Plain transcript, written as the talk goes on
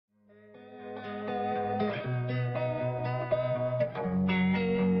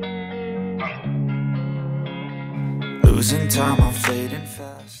Losing time, I'm fading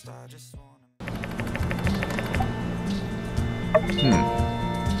fast. I just wanna...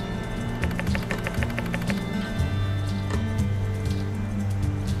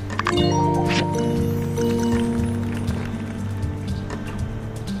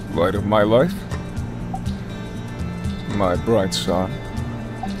 Light of my life, my bright sun,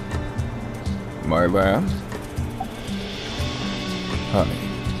 my lamb, honey,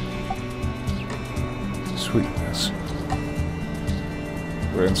 sweetness,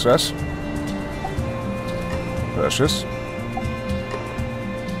 princess, precious,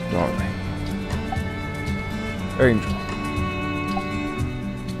 darling, angel,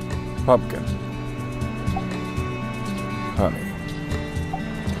 pumpkin, honey,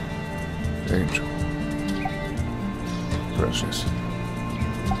 angel, precious,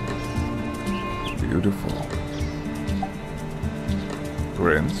 beautiful,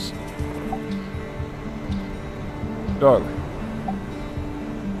 prince, darling,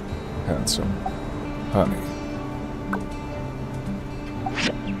 handsome, honey.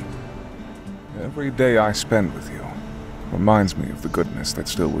 Every day I spend with you reminds me of the goodness that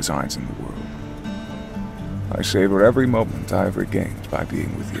still resides in the world. I savor every moment I have regained by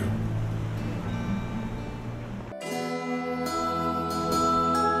being with you.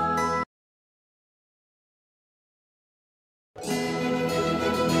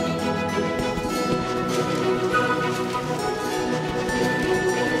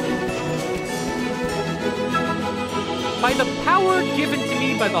 By the power given to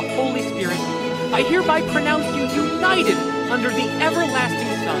me by the Holy Spirit, I hereby pronounce you united under the everlasting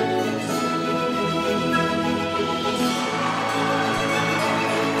sun.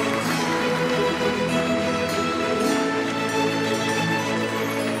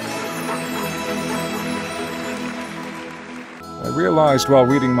 I realized while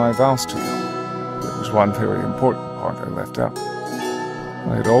reading my vows to you, there was one very important part I left out.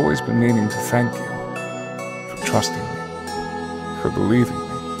 I had always been meaning to thank you for trusting me, for believing me,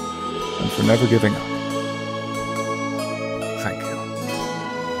 and for never giving up. Thank you.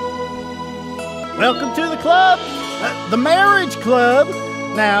 Welcome to the club, the Marriage Club.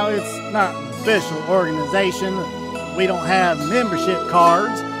 Now, it's not an official organization. We don't have membership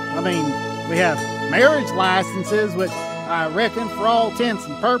cards. I mean, we have marriage licenses, which I reckon for all intents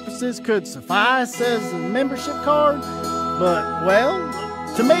and purposes could suffice as a membership card. But, well,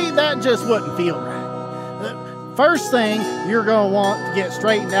 to me, that just wouldn't feel right. First thing you're going to want to get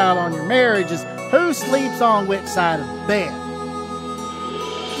straightened out on your marriage is who sleeps on which side of the bed.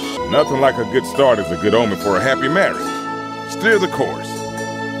 Nothing like a good start is a good omen for a happy marriage. Steer the course.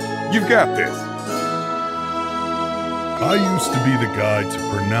 You've got this. I used to be the guy to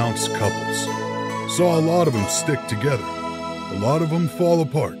pronounce couples. Saw a lot of them stick together. A lot of them fall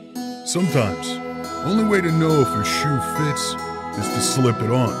apart. Sometimes, only way to know if a shoe fits is to slip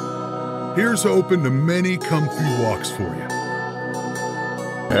it on. Here's hoping to many comfy walks for you.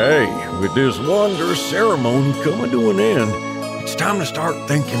 Hey, with this wondrous ceremony coming to an end, it's time to start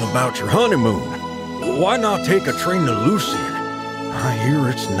thinking about your honeymoon. Why not take a train to Lucien? I hear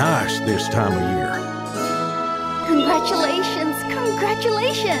it's nice this time of year. Congratulations!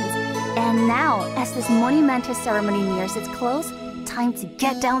 Congratulations! And now, as this monumental ceremony nears its close, time to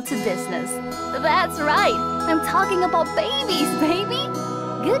get down to business. That's right! I'm talking about babies, baby!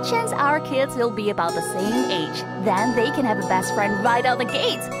 Good chance our kids will be about the same age. Then they can have a best friend right out the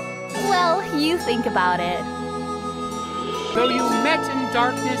gate. Well, you think about it. Though you met in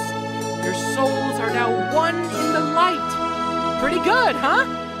darkness, your souls are now one in the light. Pretty good, huh?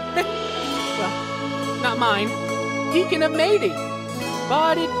 Well, not mine. Deacon of Mady.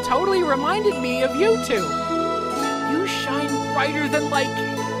 But it totally reminded me of you two. You shine brighter than, like,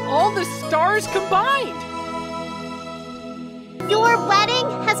 all the stars combined. Your wedding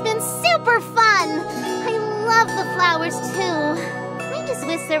has been super fun! I love the flowers, too. I just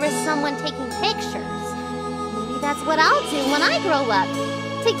wish there was someone taking pictures. Maybe that's what I'll do when I grow up.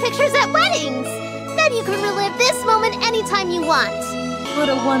 Take pictures at weddings! Then you can relive this moment anytime you want. What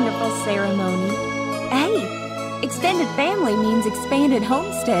a wonderful ceremony. Hey, extended family means expanded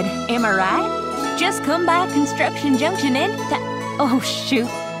homestead, am I right? Just come by Construction Junction anytime. Oh, shoot.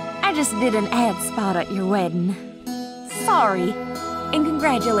 I just did an ad spot at your wedding. Sorry, and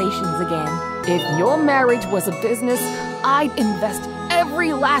congratulations again. If your marriage was a business, I'd invest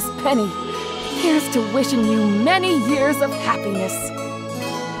every last penny. Here's to wishing you many years of happiness.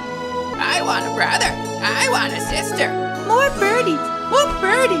 I want a brother. I want a sister. More birdies. More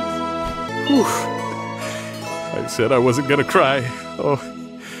birdies. Whew. I said I wasn't gonna cry.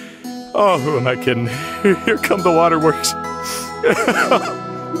 Oh, who am I kidding? Here come the waterworks.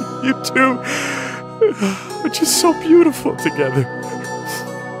 You too. We're just so beautiful together.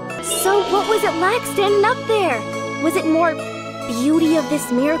 So what was it like standing up there? Was it more beauty of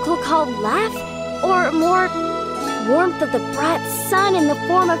this miracle called life? Or more warmth of the bright sun in the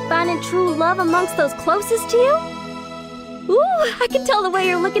form of finding true love amongst those closest to you? Ooh, I can tell the way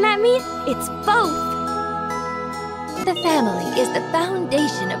you're looking at me. It's both. The family is the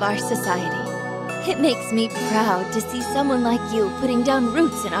foundation of our society. It makes me proud to see someone like you putting down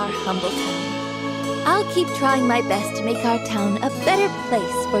roots in our humble town. I'll keep trying my best to make our town a better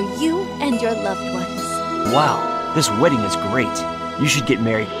place for you and your loved ones. Wow, this wedding is great. You should get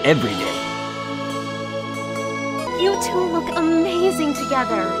married every day. You two look amazing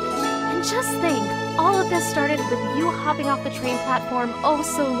together. And just think, all of this started with you hopping off the train platform oh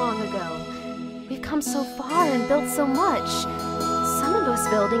so long ago. We've come so far and built so much. Some of us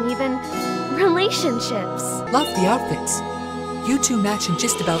building even relationships. Love the outfits. You two match in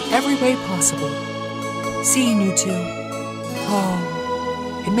just about every way possible. Seeing you two,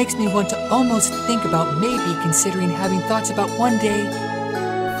 oh, it makes me want to almost think about maybe considering having thoughts about one day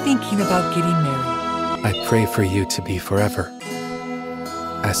thinking about getting married. I pray for you to be forever,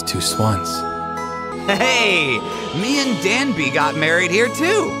 as two swans. Hey, me and Danby got married here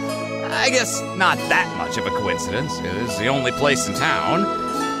too. I guess not that much of a coincidence. It was the only place in town.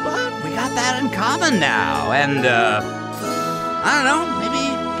 But we got that in common now, and, I don't know, maybe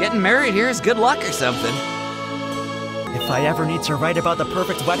getting married here is good luck or something. If I ever need to write about the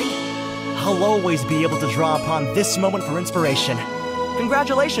perfect wedding, I'll always be able to draw upon this moment for inspiration.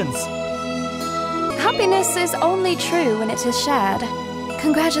 Congratulations! Happiness is only true when it is shared.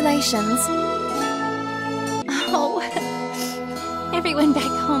 Congratulations. Oh, everyone back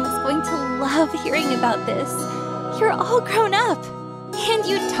home is going to love hearing about this. You're all grown up. And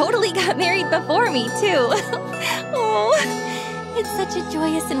you totally got married before me, too. Oh, it's such a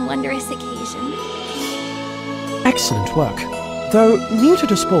joyous and wondrous occasion. Excellent work. Though new to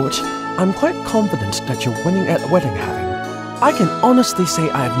the sport, I'm quite confident that you're winning at wedding having. I can honestly say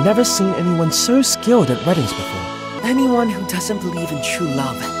I have never seen anyone so skilled at weddings before. Anyone who doesn't believe in true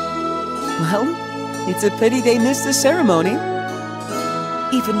love. Well, it's a pity they missed the ceremony.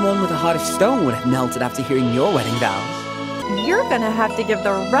 Even one with a heart of stone would have melted after hearing your wedding vows. You're gonna have to give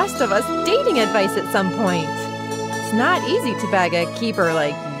the rest of us dating advice at some point. It's not easy to bag a keeper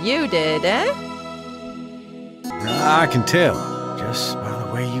like you did, eh? I can tell, just by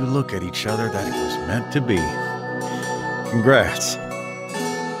the way you look at each other, that it was meant to be. Congrats.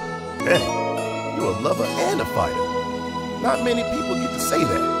 Hey, you're a lover and a fighter. Not many people get to say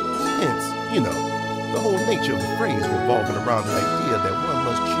that. Hence, you know, the whole nature of the phrase revolving around the idea that one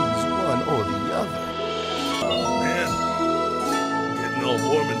must choose one or the other. Oh, man. I'm getting all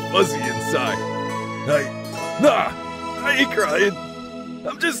warm and fuzzy inside. I ain't crying.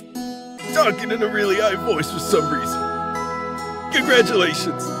 I'm just talking in a really high voice for some reason.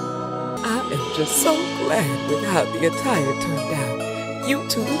 Congratulations. I am just so glad with how the attire turned out. You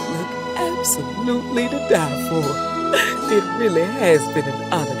two look absolutely to die for. It really has been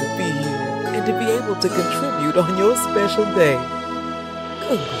an honor to be here and to be able to contribute on your special day.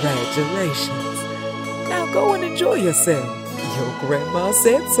 Congratulations. Now go and enjoy yourself. Your grandma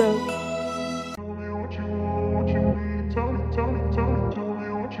said so.